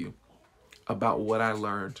with you about what I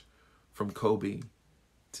learned from Kobe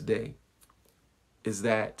today is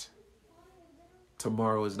that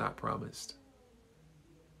tomorrow is not promised.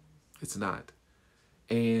 It's not.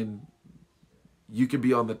 And you could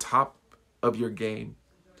be on the top of your game.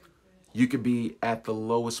 You could be at the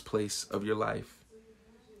lowest place of your life.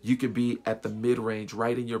 You could be at the mid-range,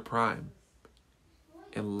 right in your prime.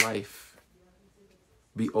 And life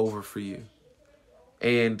be over for you.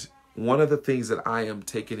 And one of the things that I am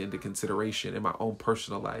taking into consideration in my own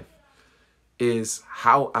personal life is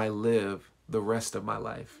how I live the rest of my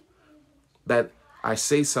life. That I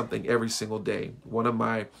say something every single day. One of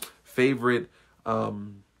my favorite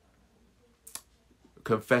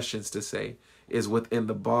confessions to say is within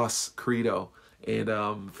the Boss Credo.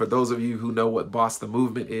 And for those of you who know what Boss the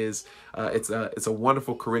Movement is, it's a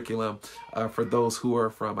wonderful curriculum for those who are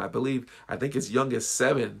from, I think as young as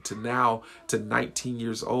 7 to now to 19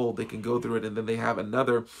 years old. They can go through it, and then they have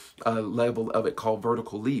another level of it called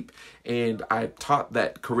Vertical Leap. And I taught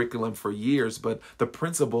that curriculum for years, but the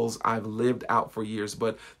principles I've lived out for years.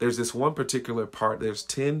 But there's this one particular part. There's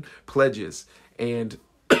 10 pledges. And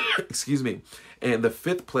excuse me. And the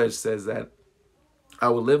fifth pledge says that I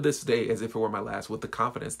will live this day as if it were my last, with the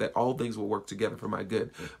confidence that all things will work together for my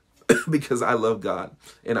good because I love God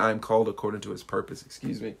and I am called according to his purpose.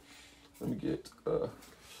 Excuse me. Let me get,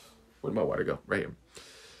 where'd my water go? Right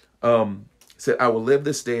here. Said, I will live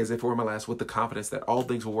this day as if it were my last, with the confidence that all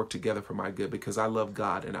things will work together for my good because I love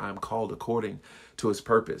God and I am called according to his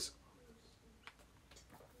purpose.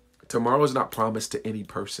 Tomorrow is not promised to any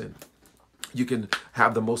person. You can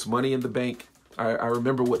have the most money in the bank. I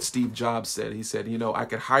remember what Steve Jobs said. He said, I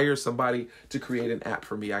could hire somebody to create an app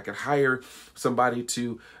for me. I could hire somebody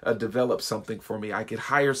to develop something for me. I could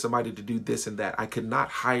hire somebody to do this and that. I could not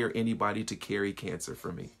hire anybody to carry cancer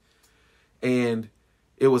for me. And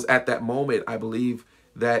it was at that moment, I believe,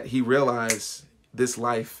 that he realized this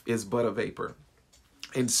life is but a vapor.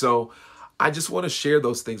 And so I just want to share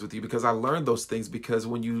those things with you because I learned those things because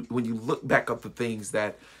when you look back up the things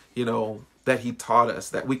that, that he taught us,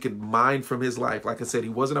 that we could mine from his life. Like I said, he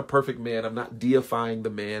wasn't a perfect man. I'm not deifying the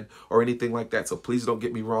man or anything like that. So please don't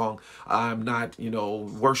get me wrong. I'm not,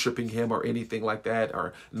 worshiping him or anything like that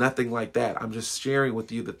or nothing like that. I'm just sharing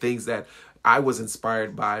with you the things that I was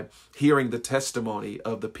inspired by hearing the testimony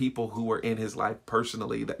of the people who were in his life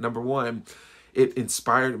personally. That number one, it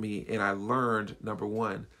inspired me and I learned, number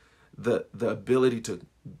one, the ability to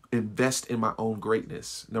invest in my own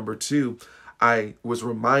greatness. Number two, I was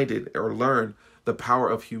reminded or learned the power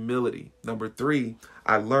of humility. Number three,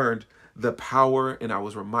 I learned the power and I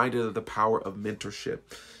was reminded of the power of mentorship.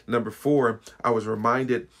 Number four, I was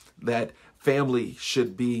reminded that family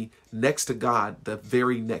should be next to God, the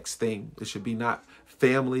very next thing. It should be not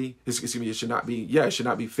family. Excuse me. It should not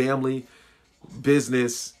be family,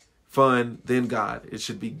 business, fun, then God. It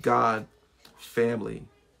should be God, family,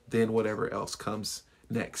 then whatever else comes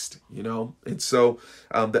next, and so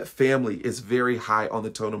that family is very high on the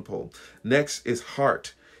totem pole. Next is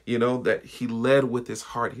heart, that he led with his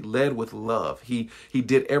heart. He led with love. He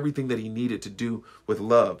did everything that he needed to do with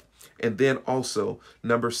love. And then also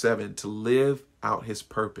number 7, to live out his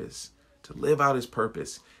purpose,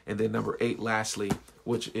 And then number 8, lastly,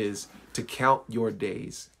 which is to count your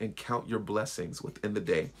days and count your blessings within the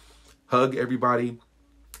day. Hug everybody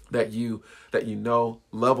that you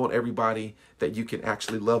love on everybody that you can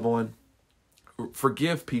actually love on.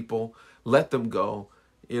 Forgive people, let them go.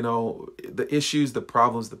 The issues, the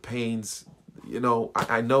problems, the pains,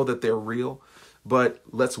 I know that they're real, but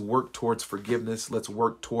let's work towards forgiveness. Let's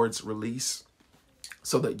work towards release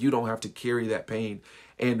so that you don't have to carry that pain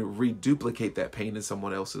and reduplicate that pain in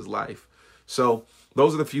someone else's life. So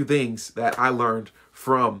those are the few things that I learned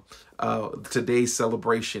from today's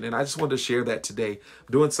celebration. And I just wanted to share that today.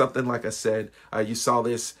 Doing something, like I said, you saw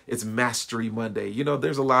this, it's Mastery Monday.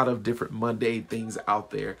 There's a lot of different Monday things out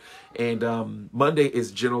there. And Monday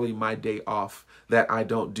is generally my day off that I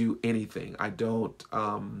don't do anything. I don't,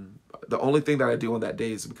 the only thing that I do on that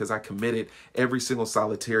day is because I committed every single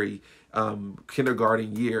solitary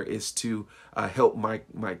kindergarten year is to help my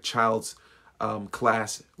child's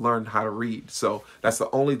class learn how to read. So that's the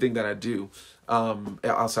only thing that I do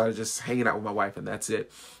outside of just hanging out with my wife, and that's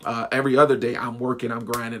it. Every other day I'm working, I'm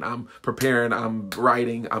grinding, I'm preparing, I'm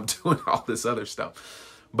writing, I'm doing all this other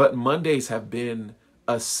stuff. But Mondays have been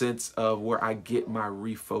a sense of where I get my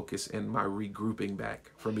refocus and my regrouping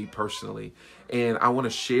back for me personally. And I want to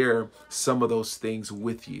share some of those things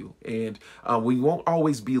with you. And we won't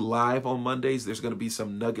always be live on Mondays. There's going to be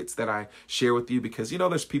some nuggets that I share with you because,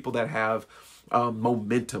 there's people that have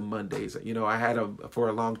momentum Mondays. For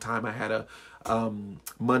a long time, I had a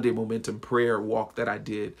Monday momentum prayer walk that I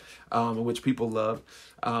did, which people loved,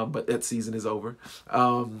 but that season is over.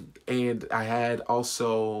 And I had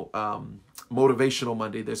also Motivational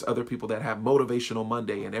Monday. There's other people that have Motivational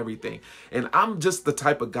Monday and everything. And I'm just the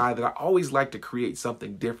type of guy that I always like to create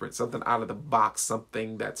something different, something out of the box,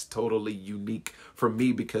 something that's totally unique for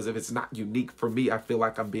me, because if it's not unique for me, I feel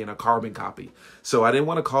like I'm being a carbon copy. So I didn't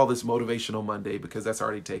want to call this Motivational Monday because that's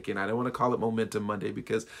already taken. I didn't want to call it Momentum Monday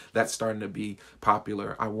because that's starting to be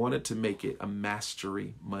popular. I wanted to make it a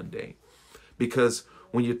Mastery Monday, because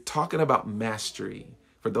when you're talking about mastery,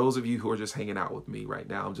 for those of you who are just hanging out with me right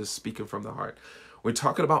now, I'm just speaking from the heart. We're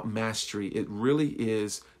talking about mastery. It really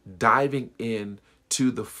is diving in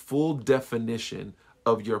to the full definition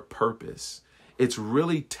of your purpose. It's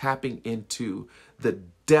really tapping into the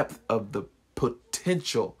depth of the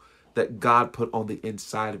potential that God put on the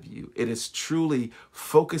inside of you. It is truly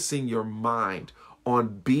focusing your mind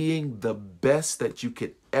on being the best that you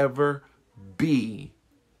could ever be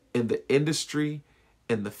in the industry,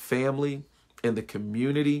 in the family, in the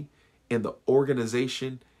community, in the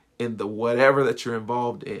organization, in the whatever that you're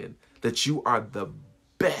involved in, that you are the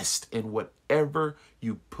best in whatever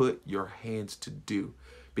you put your hands to do,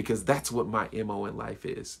 because that's what my MO in life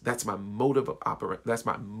is. That's my motive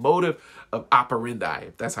of operandi,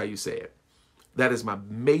 if that's how you say it. That is my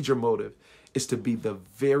major motive, is to be the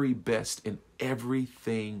very best in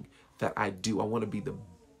everything that I do. I want to be the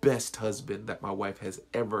best husband that my wife has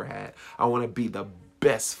ever had. I want to be the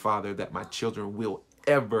best father that my children will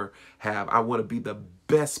ever have. I want to be the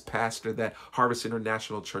best pastor that Harvest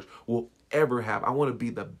International Church will ever have. I want to be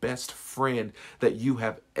the best friend that you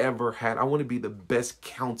have ever had. I want to be the best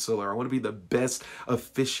counselor. I want to be the best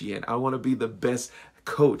officiant. I want to be the best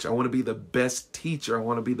coach. I want to be the best teacher. I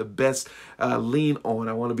want to be the best lean on.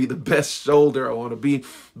 I want to be the best shoulder. I want to be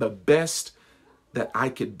the best that I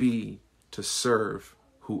could be to serve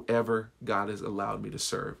whoever God has allowed me to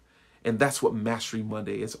serve. And that's what Mastery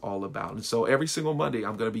Monday is all about. And so every single Monday,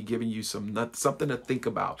 I'm going to be giving you something to think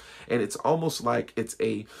about. And it's almost like it's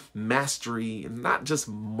a mastery, not just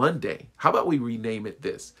Monday. How about we rename it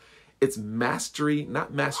this? It's Mastery,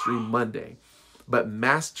 not Mastery Monday, but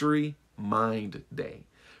Mastery Mind Day.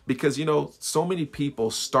 Because, you know, so many people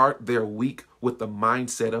start their week with the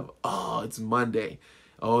mindset of, oh, it's Monday.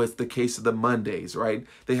 Oh, it's the case of the Mondays, right?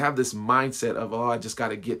 They have this mindset of, oh, I just got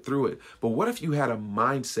to get through it. But what if you had a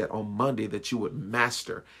mindset on Monday that you would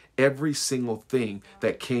master every single thing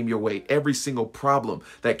that came your way, every single problem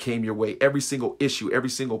that came your way, every single issue,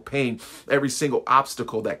 every single pain, every single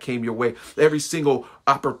obstacle that came your way, every single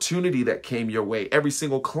opportunity that came your way, every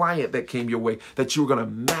single client that came your way, that you were going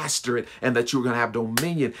to master it, and that you were going to have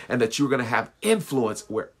dominion, and that you were going to have influence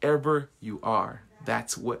wherever you are.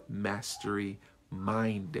 That's what Mastery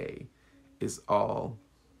Mind Day is all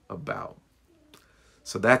about.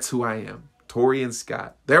 So that's who I am, Tori and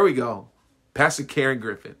Scott. There we go. Pastor Karen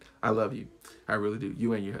Griffin. I love you. I really do.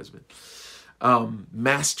 You and your husband.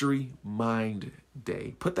 Mastery Mind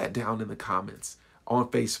Day. Put that down in the comments on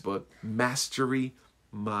Facebook. Mastery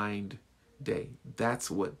Mind Day.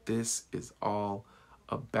 That's what this is all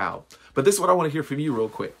about. But this is what I want to hear from you real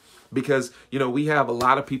quick. Because, you know, we have a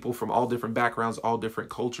lot of people from all different backgrounds, all different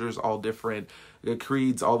cultures, all different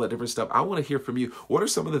creeds, all that different stuff. I want to hear from you. What are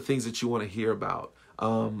some of the things that you want to hear about?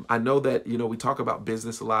 I know that, you know, we talk about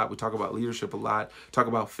business a lot. We talk about leadership a lot, talk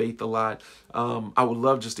about faith a lot. I would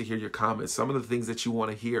love just to hear your comments. Some of the things that you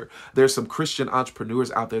want to hear. There's some Christian entrepreneurs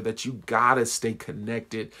out there that you got to stay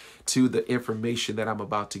connected to the information that I'm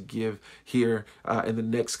about to give here in the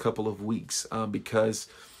next couple of weeks, because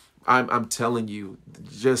I'm telling you,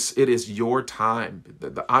 just it is your time.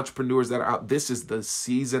 The entrepreneurs that are out, this is the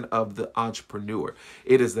season of the entrepreneur.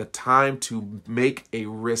 It is the time to make a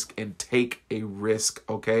risk and take a risk,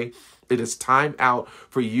 okay? It is time out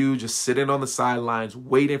for you just sitting on the sidelines,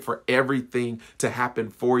 waiting for everything to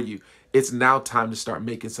happen for you. It's now time to start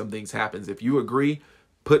making some things happen. If you agree,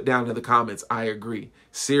 put down in the comments, I agree.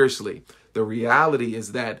 Seriously, the reality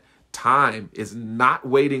is that time is not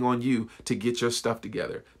waiting on you to get your stuff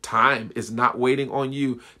together. Time is not waiting on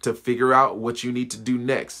you to figure out what you need to do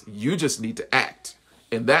next. You just need to act.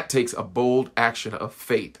 And that takes a bold action of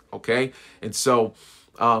faith, okay? And so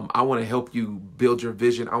I want to help you build your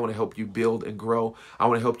vision. I want to help you build and grow. I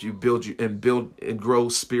want to help you build and grow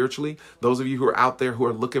spiritually. Those of you who are out there who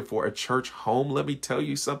are looking for a church home, let me tell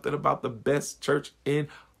you something about the best church in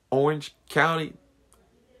Orange County,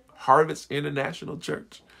 Harvest International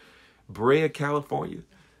Church. Brea, California,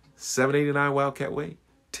 789 Wildcat Way,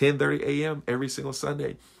 10:30 a.m. every single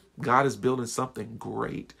Sunday. God is building something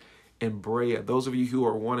great in Brea. Those of you who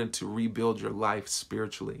are wanting to rebuild your life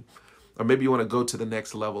spiritually, or maybe you want to go to the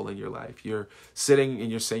next level in your life. You're sitting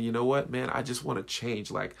and you're saying, you know what, man, I just want to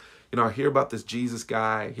change. Like, you know, I hear about this Jesus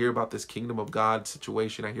guy. I hear about this kingdom of God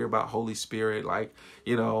situation. I hear about Holy Spirit. Like,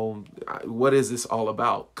 you know, what is this all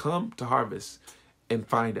about? Come to Harvest and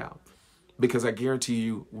find out. Because I guarantee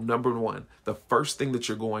you, number one, the first thing that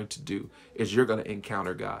you're going to do is you're going to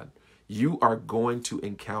encounter God. You are going to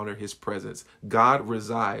encounter his presence. God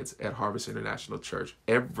resides at Harvest International Church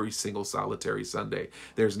every single solitary Sunday.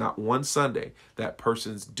 There's not one Sunday that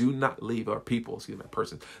persons do not leave, or people,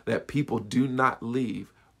 that people do not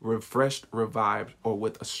leave refreshed, revived, or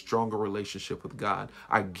with a stronger relationship with God.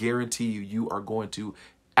 I guarantee you, you are going to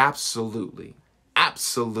absolutely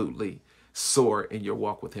soar in your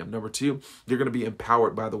walk with him. Number two, you're going to be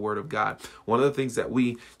empowered by the word of God. One of the things that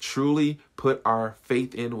we truly put our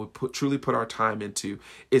faith in, truly put our time into,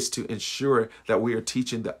 is to ensure that we are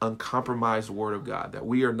teaching the uncompromised word of God, that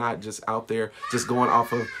we are not just out there just going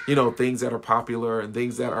off of, you know, things that are popular and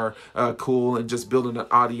things that are cool and just building an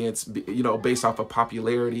audience, you know, based off of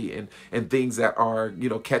popularity and things that are, you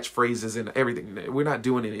know, catchphrases and everything. We're not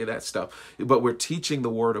doing any of that stuff, but we're teaching the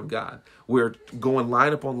word of God. We're going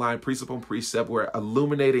line upon line, precept upon on precept. We're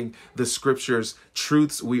illuminating the scriptures,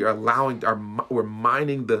 truths. We are we're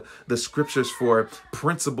mining the scriptures for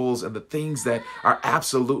principles and the things that are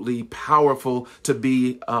absolutely powerful to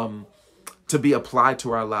be applied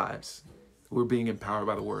to our lives. We're being empowered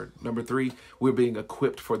by the word. Number 3, we're being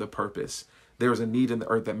equipped for the purpose. There is a need in the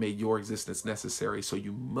earth that made your existence necessary. So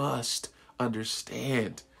you must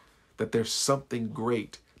understand that there's something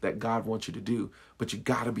great that God wants you to do, but you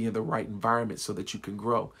got to be in the right environment so that you can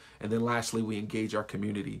grow. And then lastly, we engage our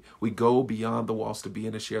community. We go beyond the walls to be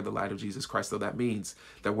and to share the light of Jesus Christ. So that means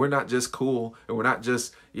that we're not just cool and we're not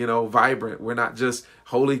just, vibrant. We're not just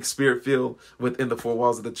Holy Spirit filled within the 4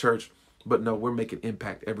 walls of the church. But no, we're making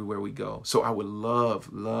impact everywhere we go. So I would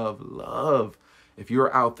love if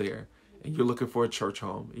you're out there and you're looking for a church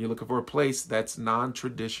home, and you're looking for a place that's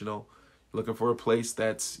non-traditional, looking for a place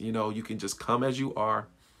that's, you can just come as you are.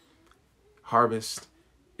 Harvest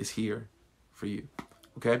is here for you.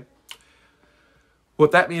 Okay.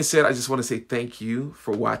 With that being said, I just want to say thank you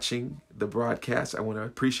for watching the broadcast. I want to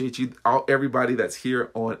appreciate you, everybody that's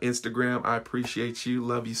here on Instagram. I appreciate you.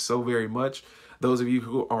 Love you so very much. Those of you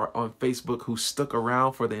who are on Facebook who stuck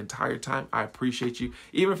around for the entire time, I appreciate you.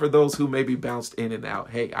 Even for those who maybe bounced in and out,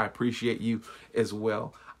 hey, I appreciate you as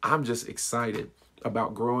well. I'm just excited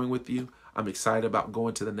about growing with you. I'm excited about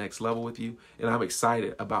going to the next level with you. And I'm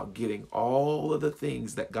excited about getting all of the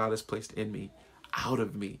things that God has placed in me out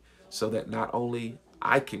of me so that not only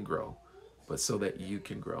I can grow, but so that you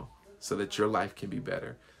can grow, so that your life can be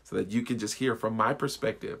better, so that you can just hear from my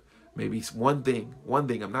perspective. Maybe one thing.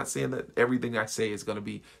 I'm not saying that everything I say is going to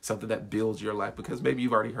be something that builds your life, because maybe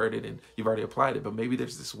you've already heard it and you've already applied it. But maybe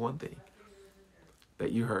there's this one thing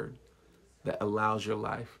that you heard that allows your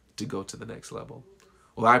life to go to the next level.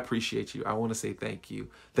 Well, I appreciate you. I want to say thank you.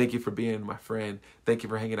 Thank you for being my friend. Thank you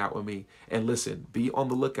for hanging out with me. And listen, be on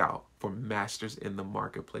the lookout for Masters in the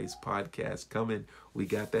Marketplace podcast coming. We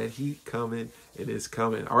got that heat coming. It is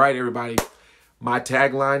coming. All right, everybody. My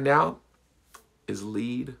tagline now is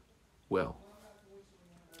lead well.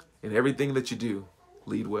 In everything that you do,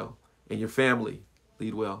 lead well. In your family,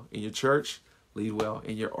 lead well. In your church, lead well.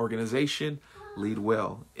 In your organization, lead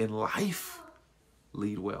well. In life,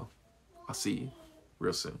 lead well. I'll see you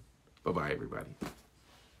real soon. Bye-bye, everybody.